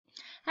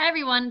Hi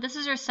everyone, this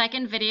is your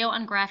second video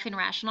on graphing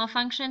rational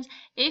functions.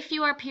 If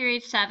you are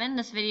period 7,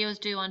 this video is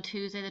due on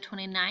Tuesday the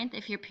 29th.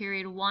 If you're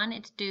period 1,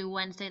 it's due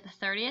Wednesday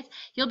the 30th.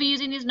 You'll be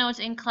using these notes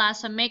in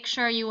class, so make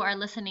sure you are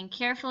listening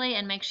carefully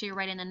and make sure you're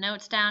writing the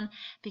notes down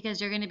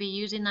because you're going to be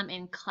using them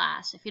in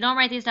class. If you don't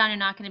write these down, you're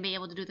not going to be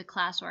able to do the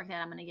classwork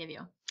that I'm going to give you.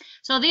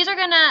 So these are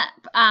going to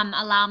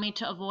allow me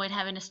to avoid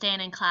having to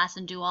stand in class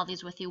and do all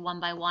these with you one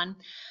by one.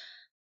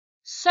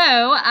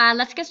 So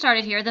let's get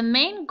started here. The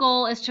main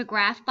goal is to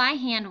graph by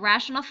hand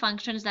rational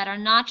functions that are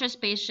not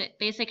just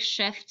basic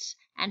shifts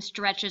and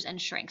stretches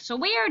and shrinks. So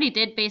we already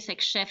did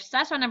basic shifts.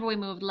 That's whenever we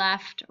moved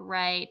left,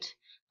 right,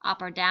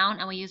 up, or down,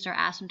 and we used our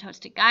asymptotes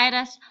to guide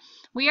us.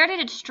 We already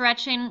did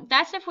stretching.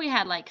 That's if we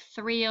had like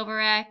 3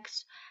 over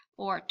x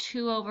or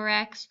 2 over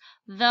x.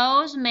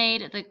 Those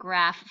made the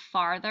graph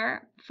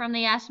farther from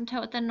the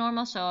asymptote than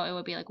normal, so it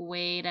would be like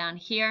way down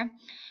here.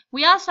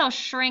 We also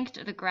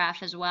shrinked the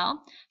graph as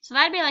well. So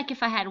that'd be like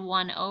if I had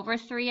 1 over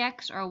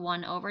 3x or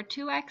 1 over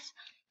 2x.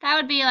 That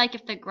would be like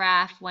if the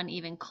graph went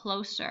even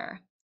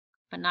closer,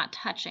 but not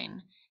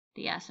touching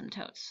the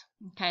asymptotes.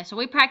 Okay, so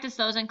we practiced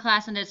those in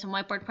class and did some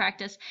whiteboard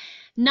practice.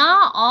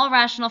 Not all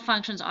rational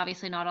functions,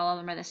 obviously not all of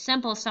them are this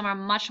simple. Some are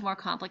much more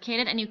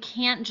complicated, and you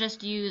can't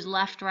just use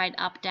left, right,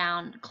 up,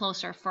 down,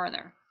 closer,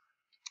 further.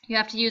 You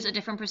have to use a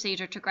different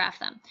procedure to graph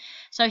them.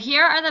 So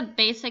here are the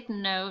basic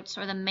notes,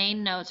 or the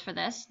main notes for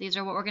this. These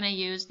are what we're going to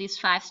use, these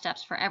 5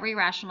 steps for every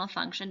rational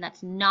function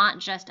that's not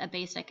just a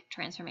basic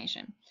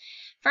transformation.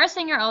 First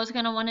thing you're always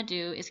going to want to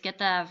do is get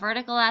the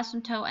vertical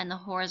asymptote and the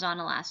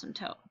horizontal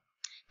asymptote.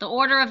 The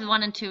order of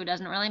 1 and 2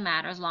 doesn't really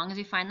matter as long as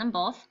you find them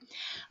both.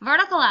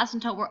 Vertical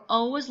asymptote, we're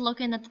always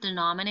looking at the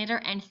denominator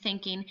and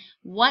thinking,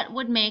 what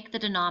would make the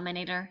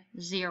denominator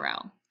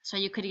 0? So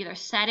you could either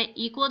set it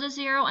equal to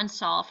 0 and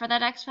solve for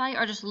that x value,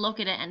 or just look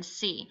at it and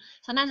see.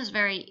 Sometimes it's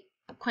very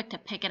quick to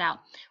pick it out.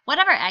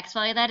 Whatever x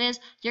value that is,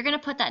 you're going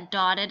to put that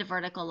dotted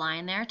vertical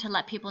line there to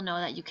let people know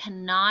that you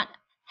cannot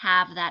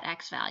have that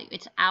x value.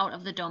 It's out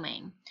of the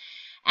domain.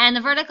 And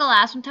the vertical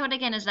asymptote,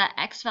 again, is that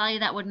x value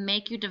that would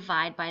make you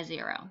divide by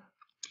 0.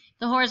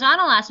 The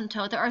horizontal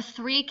asymptote, there are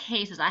 3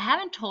 cases. I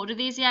haven't told you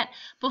these yet.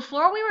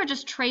 Before we were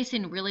just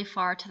tracing really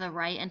far to the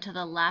right and to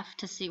the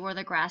left to see where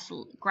the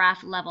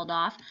graph leveled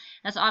off.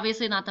 That's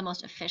obviously not the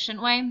most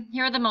efficient way.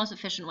 Here are the most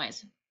efficient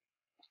ways.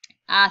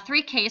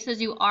 3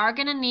 cases. You are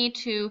going to need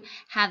to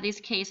have these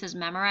cases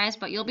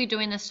memorized, but you'll be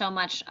doing this so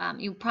much,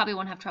 you probably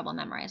won't have trouble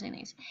memorizing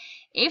these.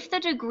 If the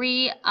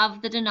degree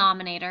of the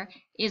denominator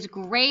is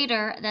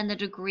greater than the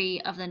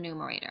degree of the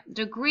numerator.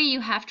 Degree,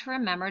 you have to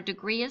remember,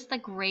 degree is the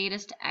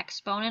greatest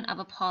exponent of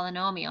a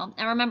polynomial.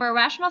 And remember, a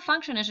rational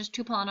function is just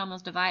 2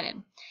 polynomials divided.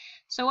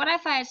 So what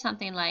if I had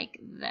something like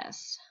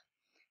this?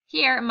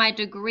 Here, my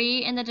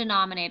degree in the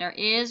denominator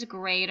is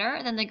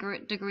greater than the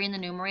degree in the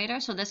numerator,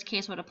 so this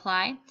case would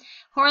apply.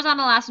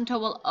 Horizontal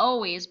asymptote will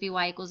always be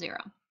y equals 0.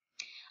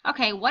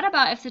 Okay, what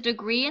about if the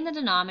degree in the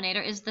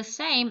denominator is the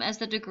same as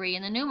the degree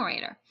in the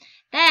numerator?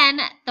 Then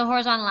the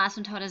horizontal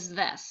asymptote is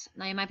this.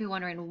 Now you might be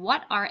wondering,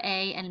 what are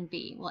a and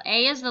b? Well,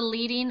 a is the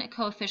leading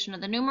coefficient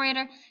of the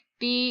numerator.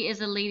 B is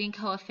the leading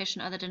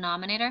coefficient of the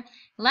denominator.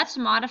 Let's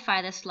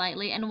modify this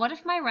slightly. And what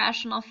if my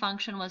rational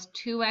function was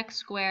 2x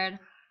squared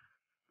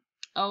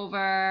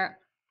over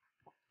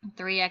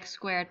 3x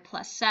squared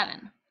plus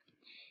 7?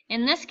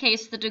 In this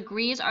case, the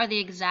degrees are the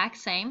exact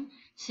same.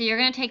 So you're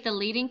going to take the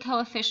leading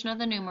coefficient of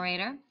the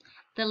numerator,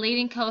 the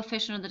leading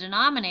coefficient of the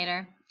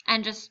denominator,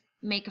 and just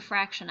make a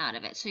fraction out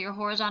of it. So your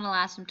horizontal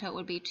asymptote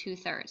would be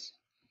 2/3.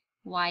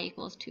 Y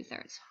equals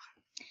 2/3.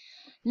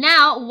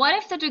 Now, what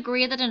if the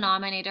degree of the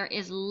denominator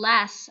is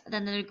less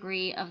than the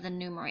degree of the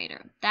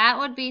numerator? That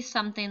would be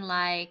something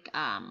like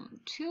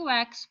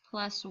 2x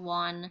plus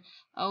 1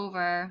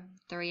 over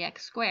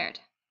 3x squared.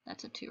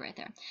 That's a 2 right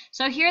there.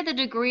 So here the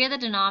degree of the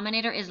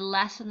denominator is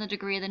less than the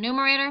degree of the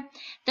numerator.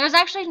 There's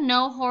actually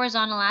no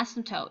horizontal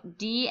asymptote.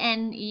 D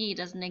and E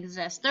doesn't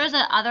exist. There's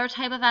another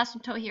type of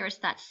asymptote here. It's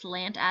that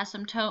slant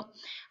asymptote.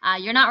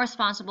 You're not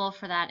responsible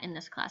for that in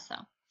this class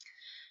though.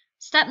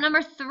 Step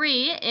number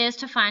 3 is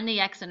to find the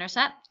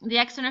x-intercept. The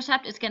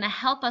x-intercept is going to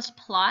help us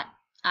plot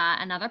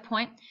another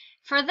point.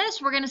 For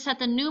this, we're going to set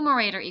the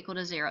numerator equal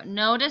to 0.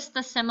 Notice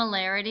the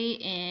similarity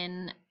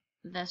in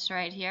this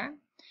right here.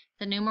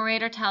 The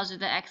numerator tells you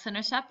the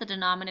x-intercept. The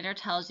denominator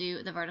tells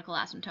you the vertical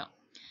asymptote.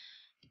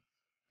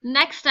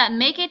 Next step,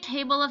 make a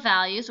table of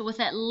values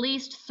with at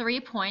least 3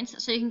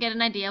 points so you can get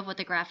an idea of what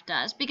the graph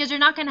does, because you're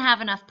not going to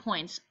have enough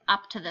points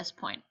up to this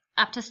point.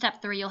 Up to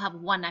step 3, you'll have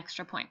 1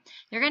 extra point.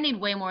 You're going to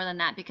need way more than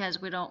that because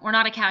we're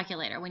not a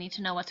calculator. We need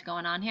to know what's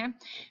going on here.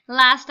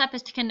 Last step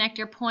is to connect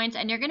your points,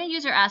 and you're going to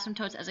use your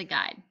asymptotes as a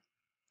guide.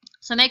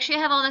 So make sure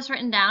you have all this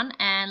written down,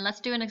 and let's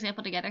do an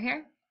example together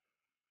here.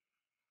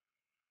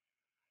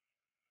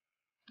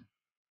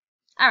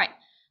 All right,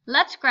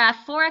 let's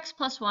graph 4x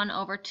plus 1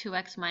 over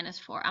 2x minus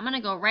 4. I'm going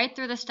to go right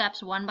through the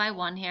steps one by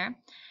one here.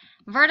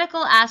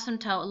 Vertical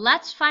asymptote,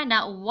 let's find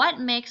out what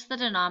makes the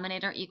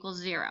denominator equal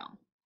 0.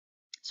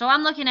 So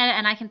I'm looking at it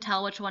and I can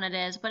tell which one it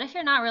is, but if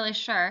you're not really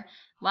sure,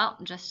 well,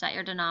 just set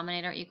your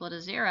denominator equal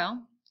to 0.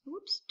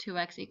 Oops,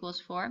 2x equals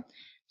 4.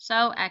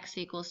 So x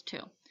equals 2.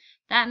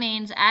 That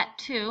means at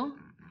 2,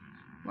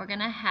 we're going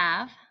to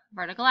have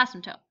vertical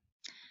asymptote.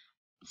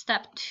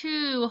 Step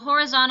 2,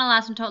 horizontal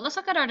asymptote. Let's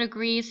look at our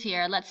degrees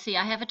here. Let's see.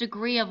 I have a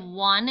degree of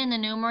 1 in the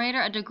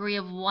numerator, a degree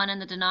of 1 in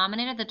the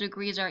denominator. The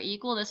degrees are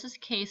equal. This is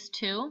case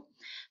 2.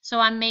 So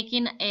I'm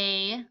making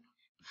a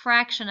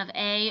fraction of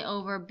a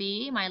over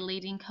b, my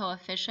leading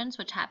coefficients,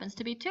 which happens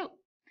to be 2.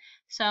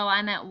 So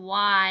I'm at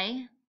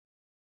y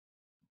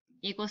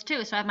equals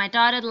 2. So I have my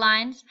dotted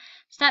lines.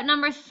 Step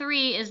number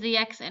 3 is the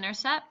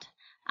x-intercept.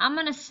 I'm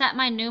going to set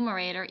my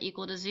numerator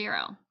equal to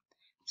 0.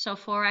 So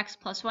 4x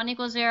plus 1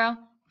 equals 0.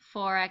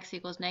 4x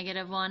equals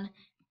negative 1.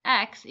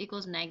 X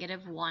equals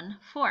negative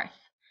 1/4.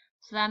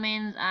 So that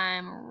means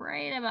I'm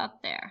right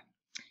about there.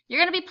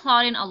 You're going to be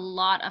plotting a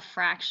lot of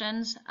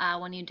fractions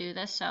when you do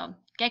this, so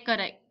get good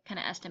at kind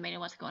of estimating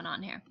what's going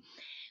on here.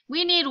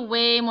 We need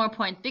way more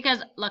points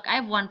because, look, I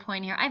have 1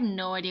 point here. I have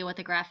no idea what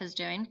the graph is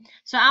doing.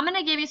 So I'm going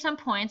to give you some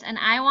points, and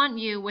I want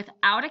you,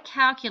 without a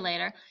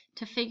calculator,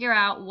 to figure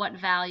out what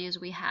values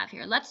we have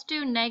here. Let's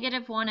do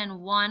negative 1 and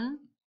 1.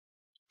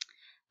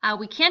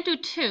 We can't do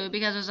 2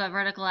 because there's a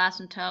vertical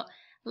asymptote.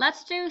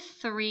 Let's do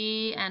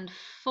 3 and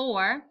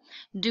 4.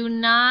 Do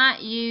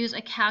not use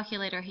a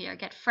calculator here.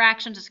 Get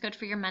fractions. It's good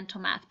for your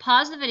mental math.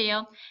 Pause the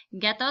video,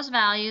 get those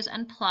values,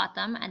 and plot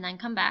them, and then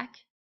come back.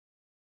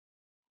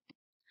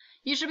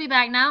 You should be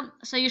back now.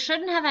 So you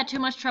shouldn't have had too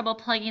much trouble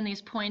plugging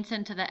these points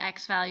into the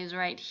x values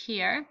right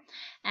here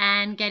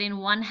and getting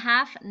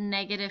 1/2,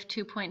 negative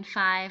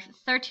 2.5,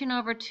 13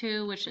 over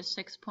 2, which is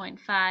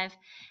 6.5,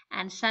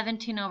 and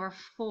 17 over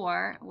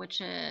 4,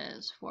 which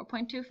is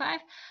 4.25.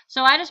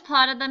 So I just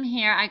plotted them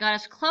here. I got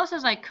as close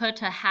as I could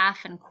to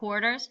half and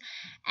quarters.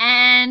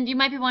 And you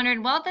might be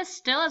wondering, well, this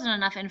still isn't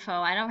enough info.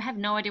 I have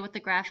no idea what the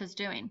graph is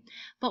doing.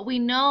 But we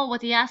know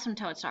what the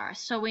asymptotes are.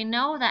 So we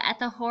know that at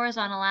the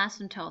horizontal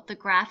asymptote, the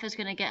graph is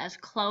going to get as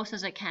close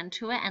as it can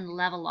to it and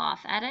level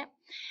off at it.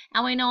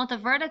 And we know with the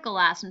vertical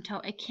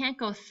asymptote, it can't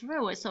go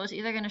through it, so it's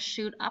either going to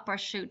shoot up or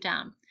shoot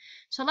down.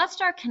 So let's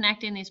start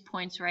connecting these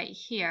points right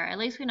here. At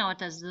least we know it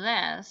does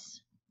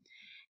this.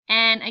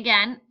 And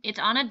again, it's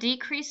on a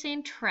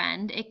decreasing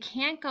trend. It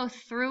can't go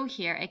through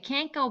here. It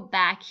can't go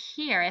back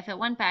here. If it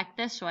went back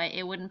this way,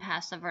 it wouldn't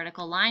pass the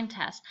vertical line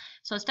test.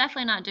 So it's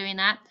definitely not doing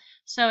that.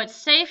 So it's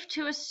safe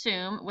to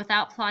assume,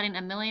 without plotting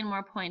a million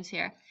more points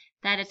here,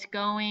 that it's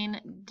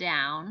going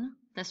down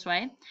this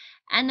way.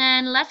 And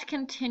then let's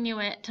continue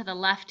it to the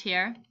left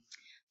here.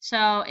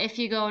 So if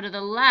you go to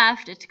the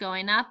left, it's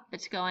going up,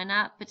 it's going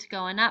up, it's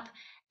going up.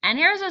 And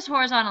here's this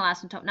horizontal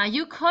asymptote. Now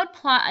you could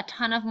plot a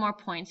ton of more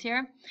points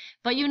here,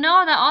 but you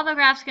know that all the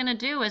graph's going to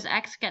do is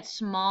x gets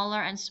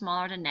smaller and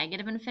smaller to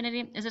negative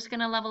infinity. Is it's going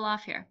to level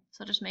off here.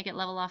 So just make it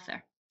level off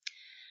there.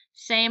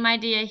 Same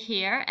idea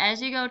here.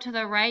 As you go to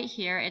the right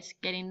here, it's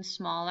getting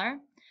smaller.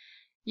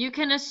 You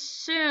can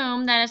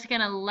assume that it's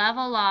going to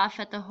level off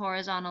at the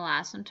horizontal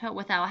asymptote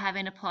without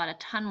having to plot a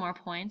ton more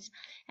points.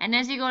 And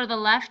as you go to the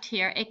left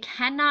here, it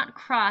cannot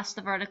cross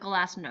the vertical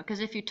asymptote,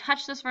 because if you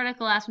touch this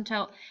vertical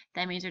asymptote,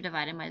 that means you're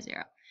dividing by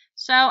 0.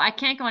 So I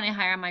can't go any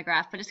higher on my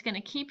graph, but it's going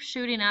to keep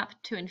shooting up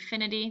to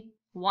infinity,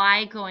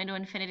 y going to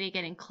infinity,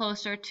 getting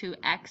closer to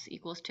x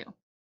equals 2. All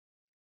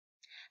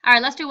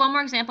right, let's do one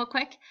more example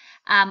quick.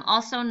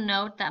 Also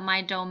note that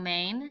my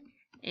domain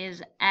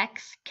is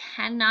x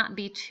cannot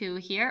be 2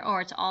 here,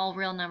 or it's all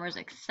real numbers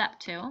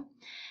except 2.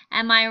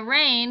 And my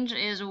range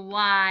is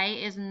y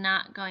is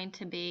not going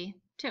to be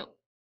 2.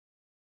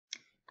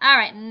 All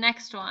right,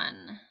 next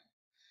one.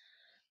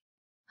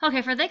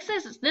 Okay, for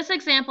this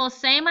example,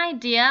 same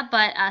idea,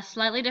 but a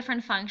slightly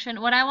different function.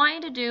 What I want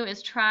you to do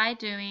is try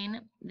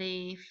doing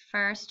the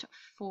first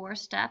 4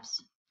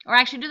 steps, or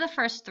actually do the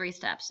first 3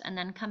 steps, and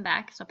then come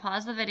back. So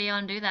pause the video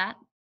and do that.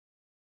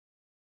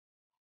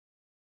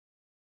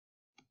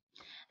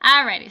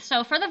 Alrighty,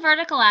 so for the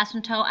vertical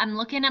asymptote, I'm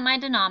looking at my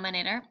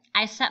denominator.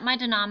 I set my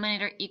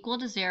denominator equal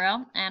to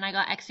 0, and I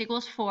got x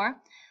equals 4.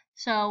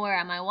 So where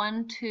am I?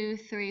 1, 2,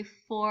 3,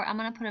 4. I'm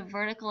going to put a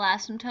vertical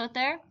asymptote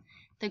there.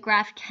 The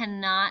graph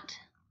cannot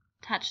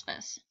touch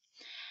this.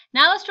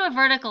 Now let's do a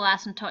vertical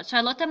asymptote. So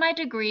I looked at my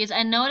degrees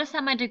and noticed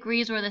that my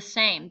degrees were the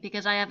same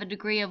because I have a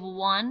degree of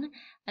 1,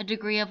 a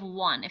degree of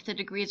 1. If the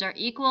degrees are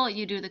equal,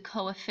 you do the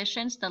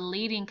coefficients, the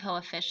leading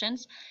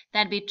coefficients.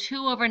 That'd be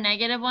 2 over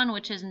negative 1,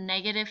 which is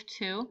negative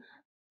 2.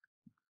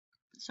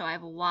 So I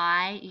have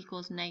y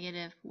equals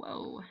negative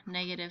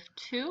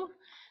 2.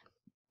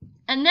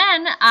 And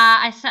then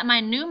I set my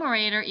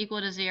numerator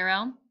equal to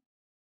 0.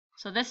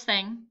 So this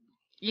thing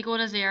equal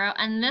to 0.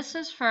 And this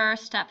is for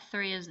step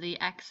 3 is the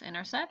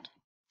x-intercept.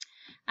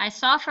 I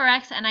solved for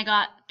x and I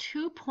got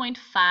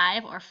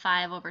 2.5 or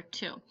 5 over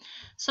 2.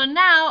 So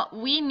now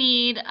we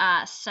need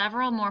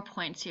several more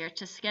points here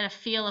to get a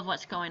feel of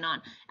what's going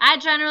on. I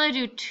generally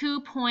do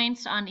 2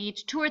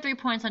 or 3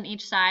 points on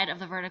each side of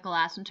the vertical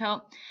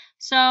asymptote.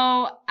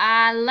 So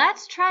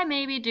let's try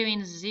maybe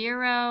doing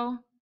 0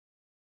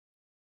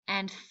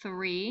 and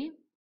 3.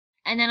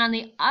 And then on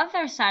the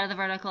other side of the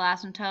vertical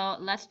asymptote,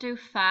 let's do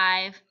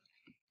 5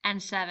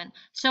 and 7.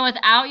 So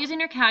without using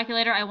your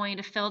calculator, I want you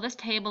to fill this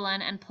table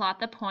in and plot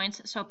the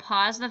points. So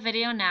pause the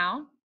video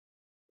now.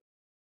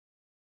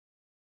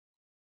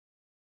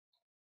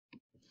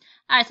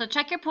 All right, so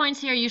check your points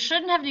here. You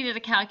shouldn't have needed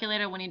a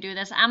calculator when you do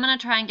this. I'm going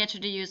to try and get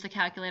you to use the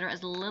calculator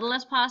as little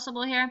as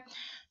possible here.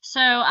 So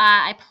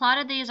I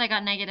plotted these. I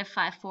got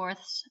 -5/4,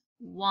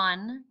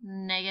 1,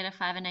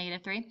 -5, and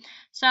 -3.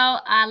 So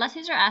let's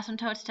use our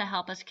asymptotes to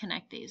help us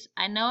connect these.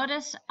 I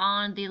notice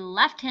on the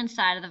left-hand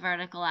side of the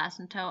vertical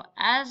asymptote,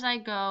 as I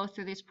go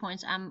through these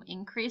points, I'm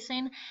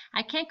increasing.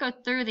 I can't go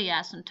through the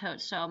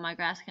asymptote, so my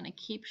graph's going to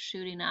keep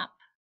shooting up,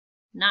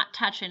 not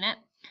touching it.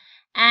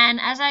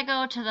 And as I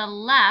go to the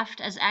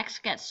left, as x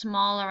gets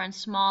smaller and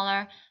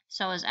smaller,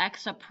 so as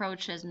x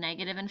approaches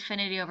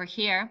 -infinity over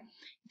here,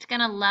 it's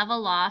going to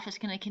level off. It's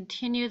going to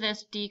continue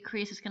this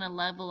decrease. It's going to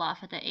level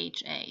off at the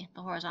HA,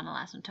 the horizontal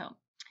asymptote.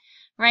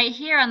 Right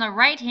here on the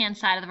right-hand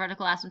side of the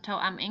vertical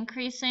asymptote, I'm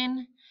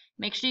increasing.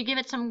 Make sure you give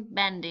it some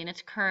bending.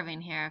 It's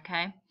curving here,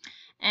 okay?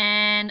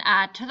 And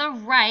to the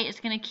right, it's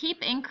going to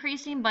keep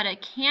increasing, but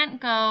it can't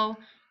go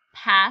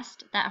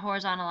past that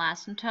horizontal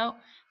asymptote.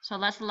 So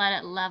let's let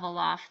it level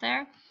off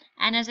there.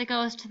 And as it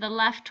goes to the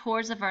left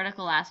towards the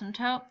vertical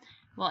asymptote,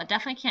 well, it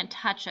definitely can't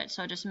touch it,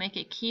 so just make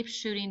it keep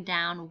shooting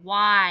down.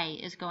 Y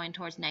is going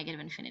towards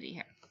 -infinity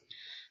here.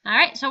 All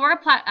right, so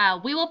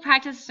we will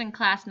practice this in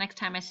class next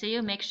time I see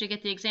you. Make sure you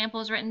get the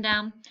examples written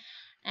down,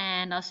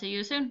 and I'll see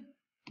you soon.